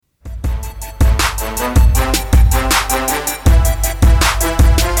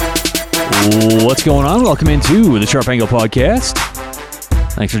What's going on? Welcome into the Sharp Angle Podcast.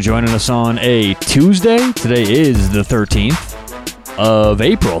 Thanks for joining us on a Tuesday. Today is the 13th of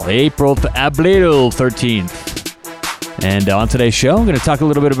April. April 13th. And on today's show, I'm going to talk a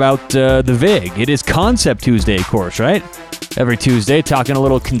little bit about the VIG. It is Concept Tuesday, of course, right? Every Tuesday, talking a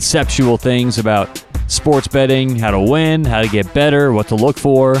little conceptual things about sports betting, how to win, how to get better, what to look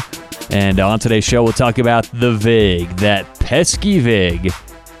for. And on today's show, we'll talk about the VIG, that pesky VIG.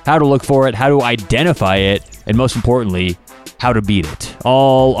 How to look for it, how to identify it, and most importantly, how to beat it.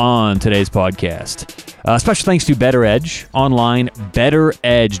 All on today's podcast. Special thanks to Better Edge, online,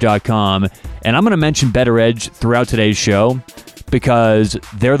 betteredge.com. And I'm going to mention Better Edge throughout today's show because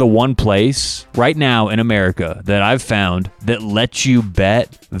they're the one place right now in America that I've found that lets you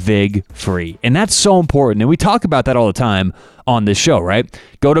bet VIG free. And that's so important. And we talk about that all the time on this show, right?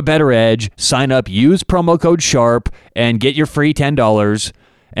 Go to Better Edge, sign up, use promo code SHARP, and get your free $10.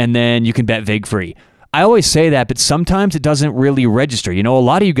 And then you can bet VIG free. I always say that, but sometimes it doesn't really register. You know, a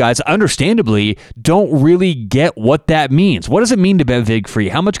lot of you guys, understandably, don't really get what that means. What does it mean to bet VIG free?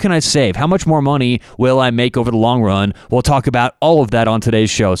 How much can I save? How much more money will I make over the long run? We'll talk about all of that on today's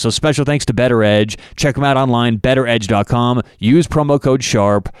show. So special thanks to Better Edge. Check them out online, betteredge.com. Use promo code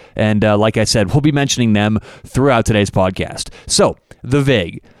SHARP. And like I said, we'll be mentioning them throughout today's podcast. So, the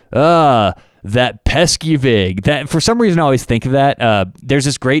VIG. That pesky VIG. That for some reason I always think of that. There's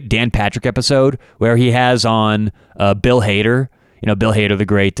this great Dan Patrick episode where he has on Bill Hader. You know, Bill Hader, the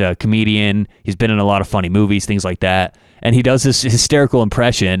great comedian. He's been in a lot of funny movies, things like that. And he does this hysterical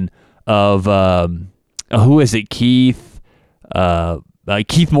impression of who is it? Keith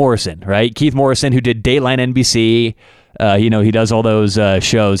Morrison, right? Keith Morrison, who did Dateline NBC. He does all those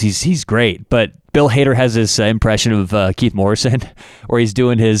shows. He's great. But Bill Hader has this impression of Keith Morrison where he's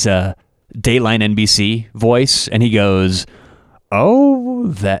doing his Dateline NBC voice, and he goes,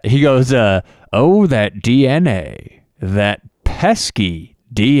 that DNA, that pesky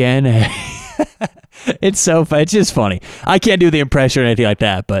DNA. It's so fun. It's just funny. I can't do the impression or anything like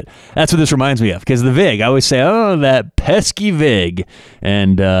that, but that's what this reminds me of, because the VIG, I always say, that pesky VIG.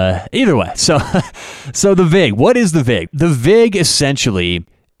 And either way, so the VIG, what is the VIG? The VIG essentially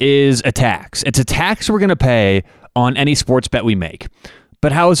is a tax. It's a tax we're going to pay on any sports bet we make.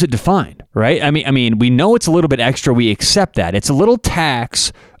 But how is it defined, right? I mean, we know it's a little bit extra. We accept that. It's a little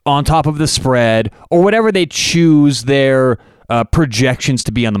tax on top of the spread or whatever they choose their projections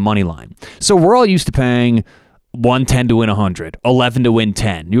to be on the money line. So we're all used to paying 110 to win 100, 11 to win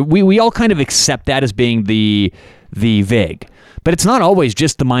 10. We all kind of accept that as being the VIG. But it's not always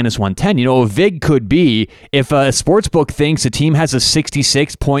just the minus 110. You know, a VIG could be if a sportsbook thinks a team has a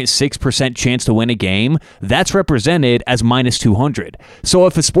 66.6% chance to win a game, that's represented as minus 200. So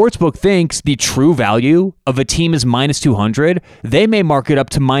if a sportsbook thinks the true value of a team is minus 200, they may mark it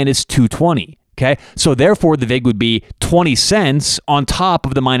up to minus 220. Okay, so therefore the VIG would be 20 cents on top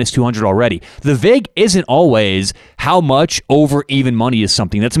of the minus 200 already. The VIG isn't always how much over even money is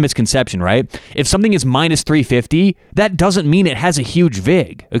something. That's a misconception, right? If something is minus 350, that doesn't mean it has a huge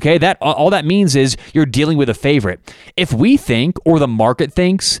VIG. Okay, that all that means is you're dealing with a favorite. If we think, or the market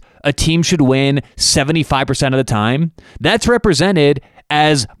thinks, a team should win 75% of the time, that's represented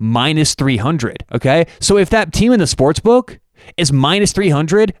as minus 300. Okay, so if that team in the sports book is minus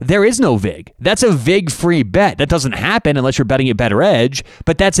 300, there is no VIG. That's a VIG-free bet. That doesn't happen unless you're betting at Better Edge,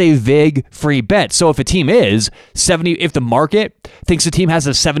 but that's a VIG-free bet. So if a team is 70, if the market thinks the team has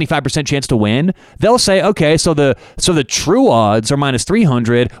a 75% chance to win, they'll say, okay, so the true odds are minus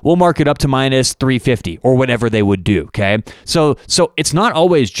 300, we'll mark it up to minus 350 or whatever they would do, okay? So it's not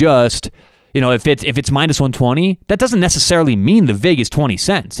always just, you know, if it's minus 120, that doesn't necessarily mean the VIG is 20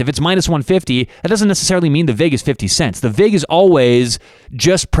 cents. If it's minus 150, that doesn't necessarily mean the VIG is 50 cents. The VIG is always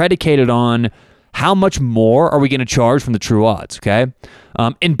just predicated on how much more are we going to charge from the true odds, okay?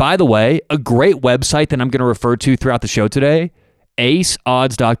 And by the way, a great website that I'm going to refer to throughout the show today,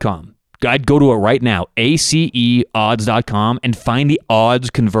 aceodds.com. I'd go to it right now, aceodds.com, and find the odds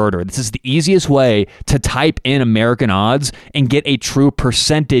converter. This is the easiest way to type in American odds and get a true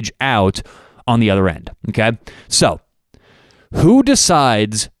percentage out on the other end, okay? So, who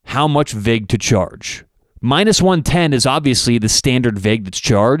decides how much VIG to charge? Minus 110 is obviously the standard VIG that's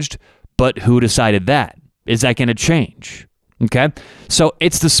charged, but who decided that? Is that going to change? Okay? So,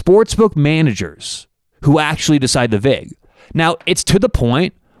 it's the sportsbook managers who actually decide the VIG. Now, it's to the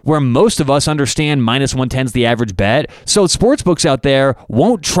point where most of us understand minus 110 is the average bet. So sportsbooks out there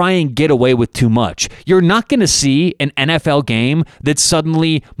won't try and get away with too much. You're not going to see an NFL game that's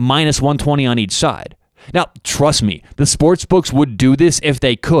suddenly minus 120 on each side. Now, trust me, the sports books would do this if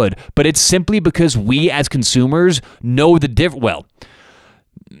they could, but it's simply because we as consumers know the difference. Well,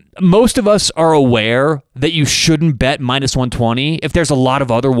 most of us are aware that you shouldn't bet minus 120 if there's a lot of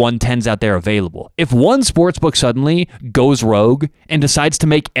other 110s out there available. If one sportsbook suddenly goes rogue and decides to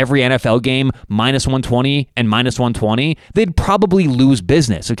make every NFL game minus 120 and minus 120, they'd probably lose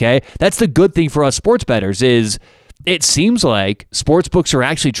business, okay? That's the good thing for us sports bettors is it seems like sportsbooks are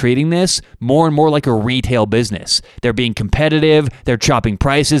actually treating this more and more like a retail business. They're being competitive, they're chopping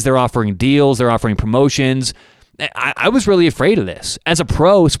prices, they're offering deals, they're offering promotions. I was really afraid of this. As a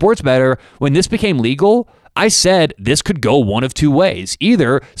pro sports bettor, when this became legal, I said this could go one of two ways.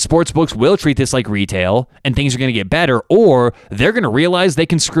 Either sportsbooks will treat this like retail and things are going to get better, or they're going to realize they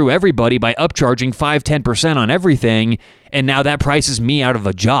can screw everybody by upcharging 5-10% on everything, and now that prices me out of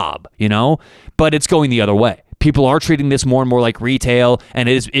a job, you know? But it's going the other way. People are treating this more and more like retail, and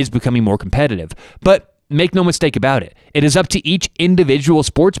it is becoming more competitive. But make no mistake about it. It is up to each individual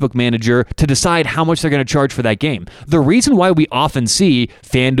sportsbook manager to decide how much they're going to charge for that game. The reason why we often see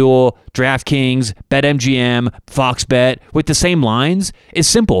FanDuel, DraftKings, BetMGM, Fox Bet with the same lines is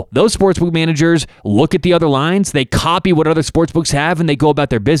simple. Those sportsbook managers look at the other lines, they copy what other sportsbooks have, and they go about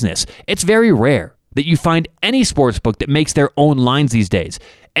their business. It's very rare that you find any sportsbook that makes their own lines these days.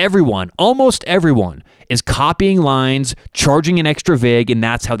 Everyone, almost everyone, is copying lines, charging an extra vig, and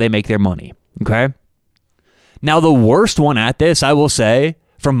that's how they make their money. Okay? Now, the worst one at this, I will say,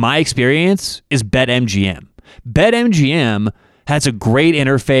 from my experience, is BetMGM. BetMGM has a great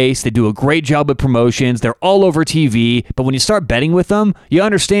interface. They do a great job with promotions. They're all over TV. But when you start betting with them, you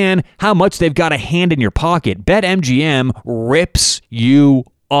understand how much they've got a hand in your pocket. BetMGM rips you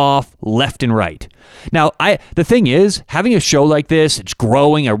off left and right. Now, the thing is, having a show like this, it's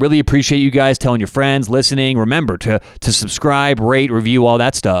growing. I really appreciate you guys telling your friends, listening. Remember to subscribe, rate, review, all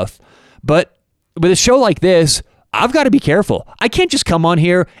that stuff. But with a show like this, I've got to be careful. I can't just come on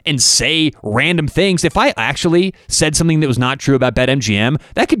here and say random things. If I actually said something that was not true about BetMGM,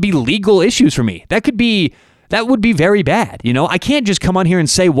 that could be legal issues for me. That would be very bad. You know, I can't just come on here and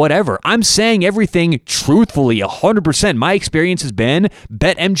say whatever. I'm saying everything truthfully, 100%. My experience has been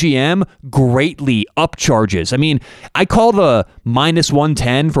BetMGM greatly upcharges. I mean, I call the minus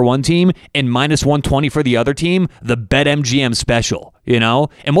 110 for one team and minus 120 for the other team the BetMGM special, you know?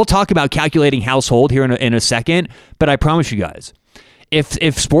 And we'll talk about calculating household here in a second, but I promise you guys, if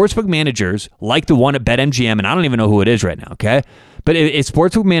sportsbook managers like the one at BetMGM, and I don't even know who it is right now, okay? But if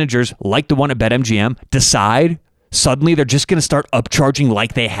sportsbook managers like the one at BetMGM decide suddenly they're just going to start upcharging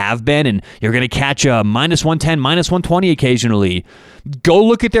like they have been, and you're going to catch a minus 110, minus 120 occasionally, go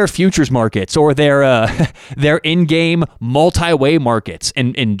look at their futures markets or their in-game multi-way markets.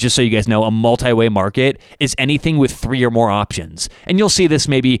 And just so you guys know, a multi-way market is anything with 3 or more options. And you'll see this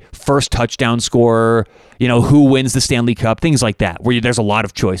maybe first touchdown scorer, you know, who wins the Stanley Cup, things like that, where there's a lot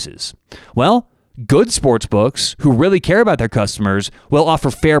of choices. Well, good sports books who really care about their customers will offer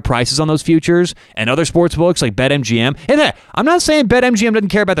fair prices on those futures, and other sports books like BetMGM. And I'm not saying BetMGM doesn't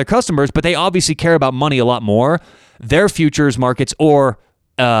care about their customers, but they obviously care about money a lot more. Their futures markets or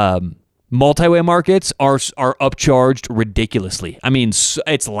multi-way markets are upcharged ridiculously. I mean,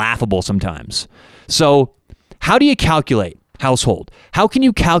 it's laughable sometimes. So how do you calculate household? How can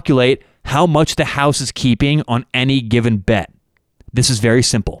you calculate how much the house is keeping on any given bet? This is very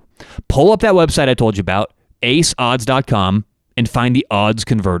simple. Pull up that website I told you about, aceodds.com, and find the odds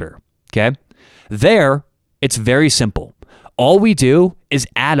converter, okay? There, it's very simple. All we do is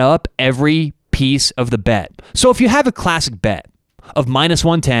add up every piece of the bet. So if you have a classic bet of minus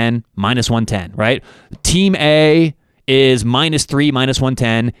 110, minus 110, right? Team A is minus 3, minus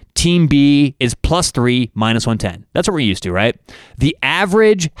 110. Team B is plus 3, minus 110. That's what we're used to, right? The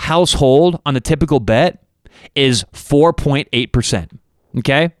average household on the typical bet is 4.8%,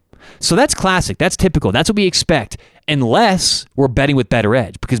 okay? So that's classic. That's typical. That's what we expect, unless we're betting with Better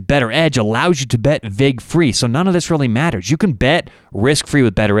Edge, because Better Edge allows you to bet vig-free. So none of this really matters. You can bet risk-free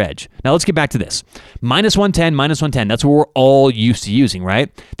with Better Edge. Now let's get back to this. Minus 110, minus 110. That's what we're all used to using,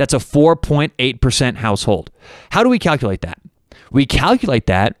 right? That's a 4.8% household. How do we calculate that? We calculate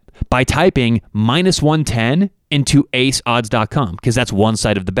that by typing minus 110 into aceodds.com, because that's one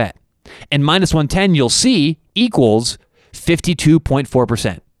side of the bet. And minus 110, you'll see, equals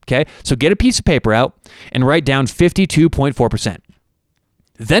 52.4%. Okay, so get a piece of paper out and write down 52.4%.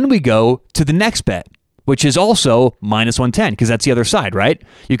 Then we go to the next bet, which is also minus 110, because that's the other side, right?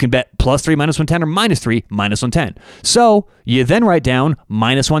 You can bet plus 3 minus 110 or minus 3 minus 110. So you then write down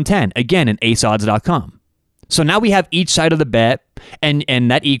minus 110, again in aceodds.com. So now we have each side of the bet, and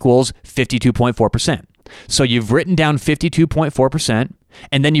that equals 52.4%. So you've written down 52.4%,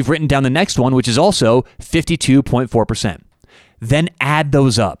 and then you've written down the next one, which is also 52.4%. Then add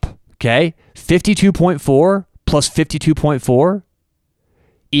those up, okay? 52.4 plus 52.4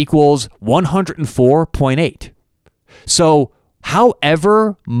 equals 104.8. So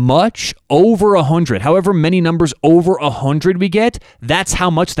however much over 100, however many numbers over 100 we get, that's how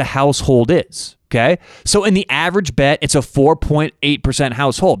much the household is, okay? So in the average bet, it's a 4.8%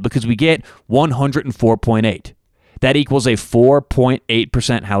 household because we get 104.8. That equals a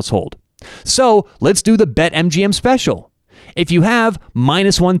 4.8% household. So let's do the BetMGM special. If you have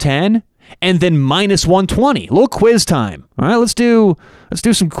minus 110 and then minus 120, a little quiz time. All right, let's do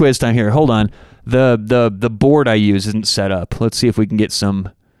some quiz time here. Hold on. The board I use isn't set up. Let's see if we can get some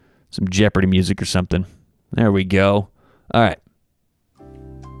Jeopardy music or something. There we go. All right,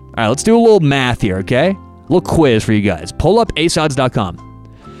 let's do a little math here, okay? A little quiz for you guys. Pull up aceodds.com.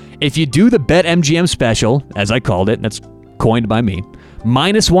 If you do the BetMGM special, as I called it, that's coined by me,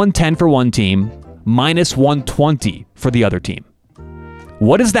 minus 110 for one team, minus 120 for the other team.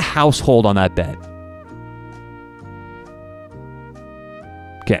 What is the household on that bet?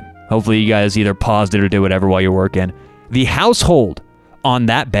 Okay, hopefully you guys either paused it or did whatever while you're working. The household on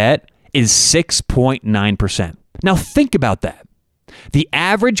that bet is 6.9%. Now think about that. The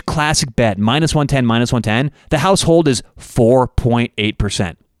average classic bet, minus 110, the household is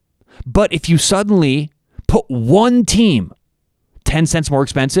 4.8%. But if you suddenly put one team 10 cents more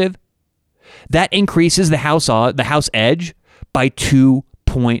expensive, that increases the house edge by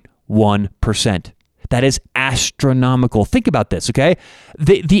 2.1%. That is astronomical. Think about this, okay?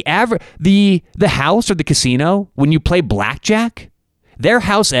 The house or the casino, when you play blackjack, their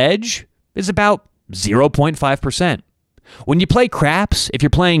house edge is about 0.5%. When you play craps, if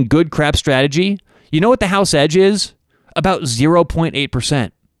you're playing good crap strategy, you know what the house edge is? About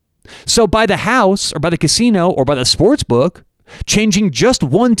 0.8%. So by the house or by the casino or by the sports book, changing just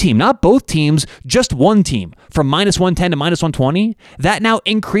one team, not both teams, just one team from minus 110 to minus 120, that now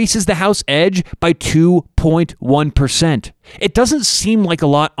increases the house edge by 2.1%. It doesn't seem like a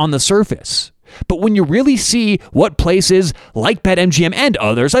lot on the surface. But when you really see what places like BetMGM and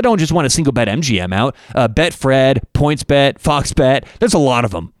others, I don't just want to single BetMGM out, Betfred, PointsBet, FoxBet, there's a lot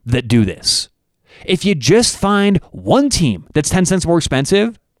of them that do this. If you just find one team that's 10 cents more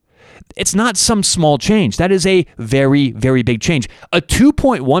expensive, it's not some small change. That is a very, very big change. A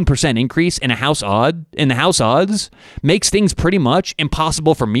 2.1% increase in the house odds makes things pretty much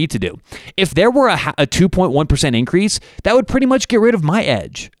impossible for me to do. If there were a 2.1% increase, that would pretty much get rid of my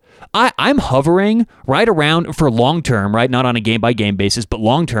edge. I'm hovering right around for long term, right? Not on a game by game basis, but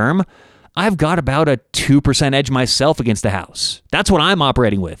long term, I've got about a 2% edge myself against the house. That's what I'm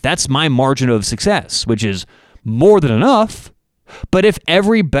operating with. That's my margin of success, which is more than enough. But if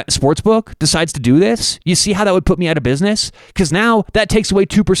every sportsbook decides to do this, you see how that would put me out of business? Because now that takes away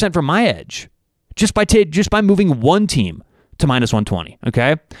 2% from my edge just by moving one team to minus 120,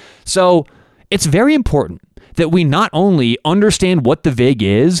 okay? So it's very important that we not only understand what the VIG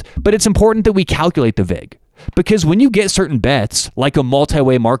is, but it's important that we calculate the VIG. Because when you get certain bets, like a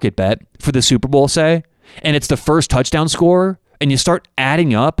multi-way market bet for the Super Bowl, say, and it's the first touchdown score, and you start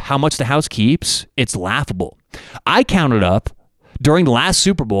adding up how much the house keeps, it's laughable. I counted up during the last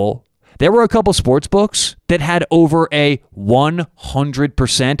Super Bowl, there were a couple sports books that had over a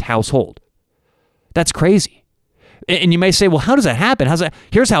 100% household. That's crazy. And you may say, well, how does that happen?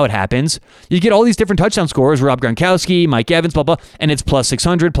 Here's how it happens. You get all these different touchdown scorers, Rob Gronkowski, Mike Evans, blah, blah, and it's plus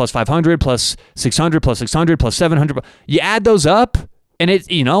 600, plus 500, plus 600, plus 600, plus 700. You add those up, and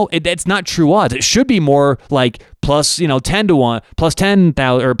it's not true odds. It should be more like plus, 10 to 1, plus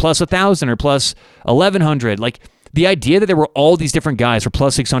 10,000, or plus 1,000, or plus 1,100. Like, the idea that there were all these different guys for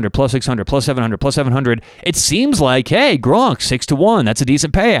plus 600, plus 600, plus 700, plus 700, it seems like, hey, Gronk, 6 to 1, that's a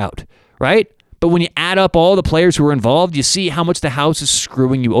decent payout, right? But when you add up all the players who are involved, you see how much the house is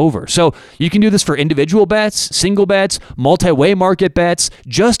screwing you over. So you can do this for individual bets, single bets, multi-way market bets.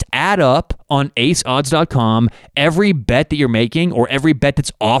 Just add up on aceodds.com every bet that you're making or every bet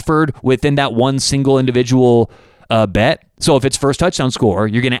that's offered within that one single individual bet. So if it's first touchdown score,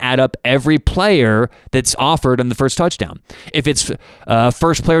 you're going to add up every player that's offered on the first touchdown. If it's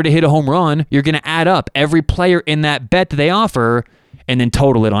first player to hit a home run, you're going to add up every player in that bet that they offer and then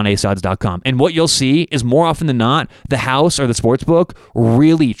total it on aceodds.com. And what you'll see is more often than not, the house or the sportsbook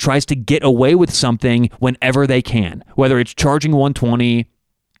really tries to get away with something whenever they can, whether it's charging 120,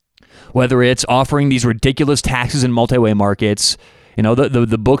 whether it's offering these ridiculous taxes in multi-way markets.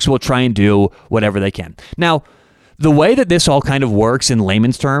 The books will try and do whatever they can. Now, the way that this all kind of works in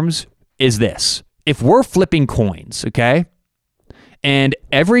layman's terms is this. If we're flipping coins, okay, and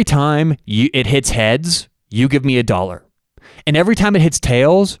every time it hits heads, you give me $1. And every time it hits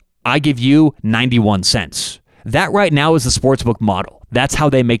tails, I give you 91 cents. That right now is the sportsbook model. That's how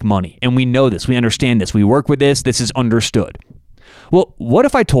they make money. And we know this. We understand this. We work with this. This is understood. Well, what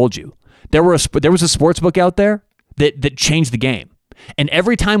if I told you there was a sportsbook out there that changed the game? And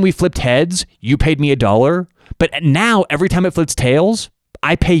every time we flipped heads, you paid me $1. But now, every time it flips tails,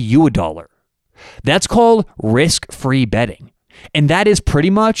 I pay you $1. That's called risk-free betting. And that is pretty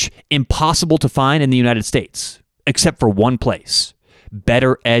much impossible to find in the United States, except for one place.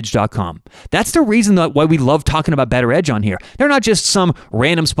 BetterEdge.com. That's the reason why we love talking about BetterEdge on here. They're not just some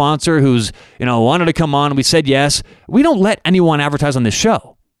random sponsor who's, wanted to come on and we said yes. We don't let anyone advertise on this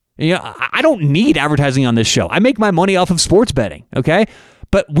show. I don't need advertising on this show. I make my money off of sports betting, okay?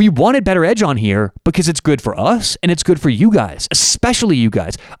 But we wanted BetterEdge on here because it's good for us and it's good for you guys, especially you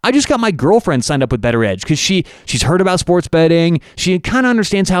guys. I just got my girlfriend signed up with BetterEdge because she's heard about sports betting. She kind of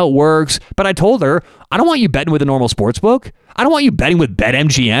understands how it works. But I told her, I don't want you betting with a normal sports book. I don't want you betting with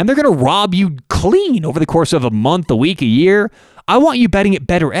BetMGM. They're going to rob you clean over the course of a month, a week, a year. I want you betting at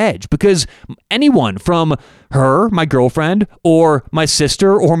BetterEdge because anyone from her, my girlfriend, or my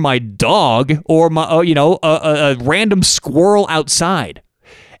sister, or my dog, or my a random squirrel outside,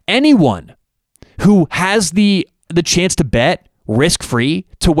 anyone who has the chance to bet risk-free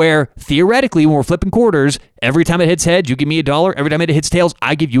to where theoretically when we're flipping quarters, every time it hits heads, you give me $1. Every time it hits tails,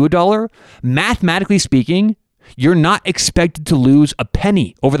 I give you $1. Mathematically speaking, you're not expected to lose a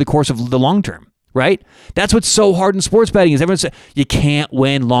penny over the course of the long term, right? That's what's so hard in sports betting is everyone says you can't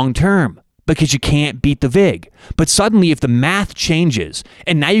win long term because you can't beat the VIG. But suddenly if the math changes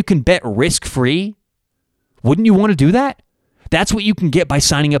and now you can bet risk-free, wouldn't you want to do that? That's what you can get by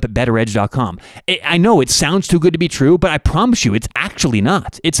signing up at BetterEdge.com. I know it sounds too good to be true, but I promise you it's actually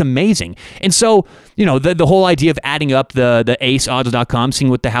not. It's amazing. And so, the whole idea of adding up the aceodds.com, seeing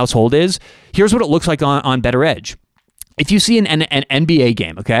what the household is, here's what it looks like on BetterEdge. If you see an NBA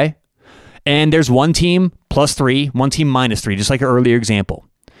game, okay, and there's one team +3, one team -3, just like our earlier example,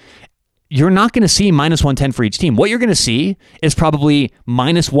 you're not going to see -110 for each team. What you're going to see is probably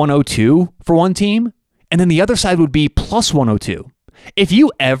 -102 for one team, and then the other side would be +102. If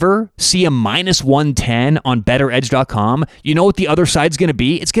you ever see a -110 on BetterEdge.com, you know what the other side's going to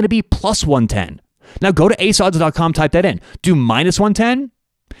be? It's going to be +110. Now go to aceodds.com, type that in. Do -110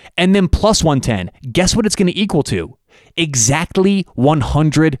 and then +110. Guess what it's going to equal to? Exactly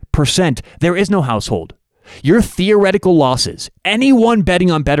 100%. There is no household. Your theoretical losses, anyone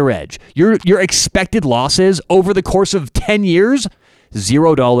betting on BetterEdge, your expected losses over the course of 10 years,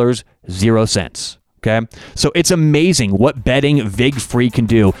 $0, 0 cents. Okay, so it's amazing what betting VIG-free can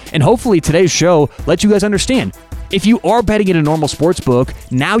do. And hopefully today's show lets you guys understand. If you are betting in a normal sports book,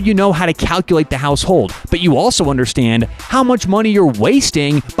 now you know how to calculate the household, but you also understand how much money you're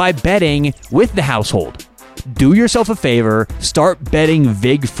wasting by betting with the household. Do yourself a favor, start betting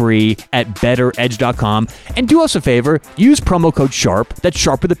VIG-free at BetterEdge.com, and do us a favor, use promo code SHARP, that's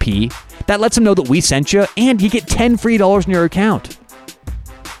SHARP with a P, that lets them know that we sent you, and you get $10 free in your account.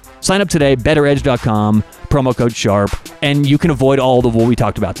 Sign up today, BetterEdge.com, promo code SHARP, and you can avoid all of what we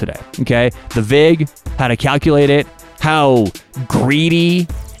talked about today, okay? The VIG, how to calculate it, how greedy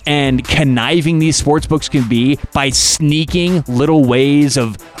and conniving these sportsbooks can be by sneaking little ways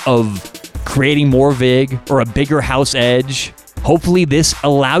of creating more VIG or a bigger house edge. Hopefully this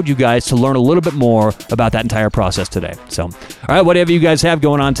allowed you guys to learn a little bit more about that entire process today. So, all right, whatever you guys have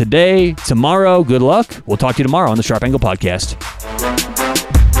going on today, tomorrow, good luck. We'll talk to you tomorrow on the Sharp Angle Podcast.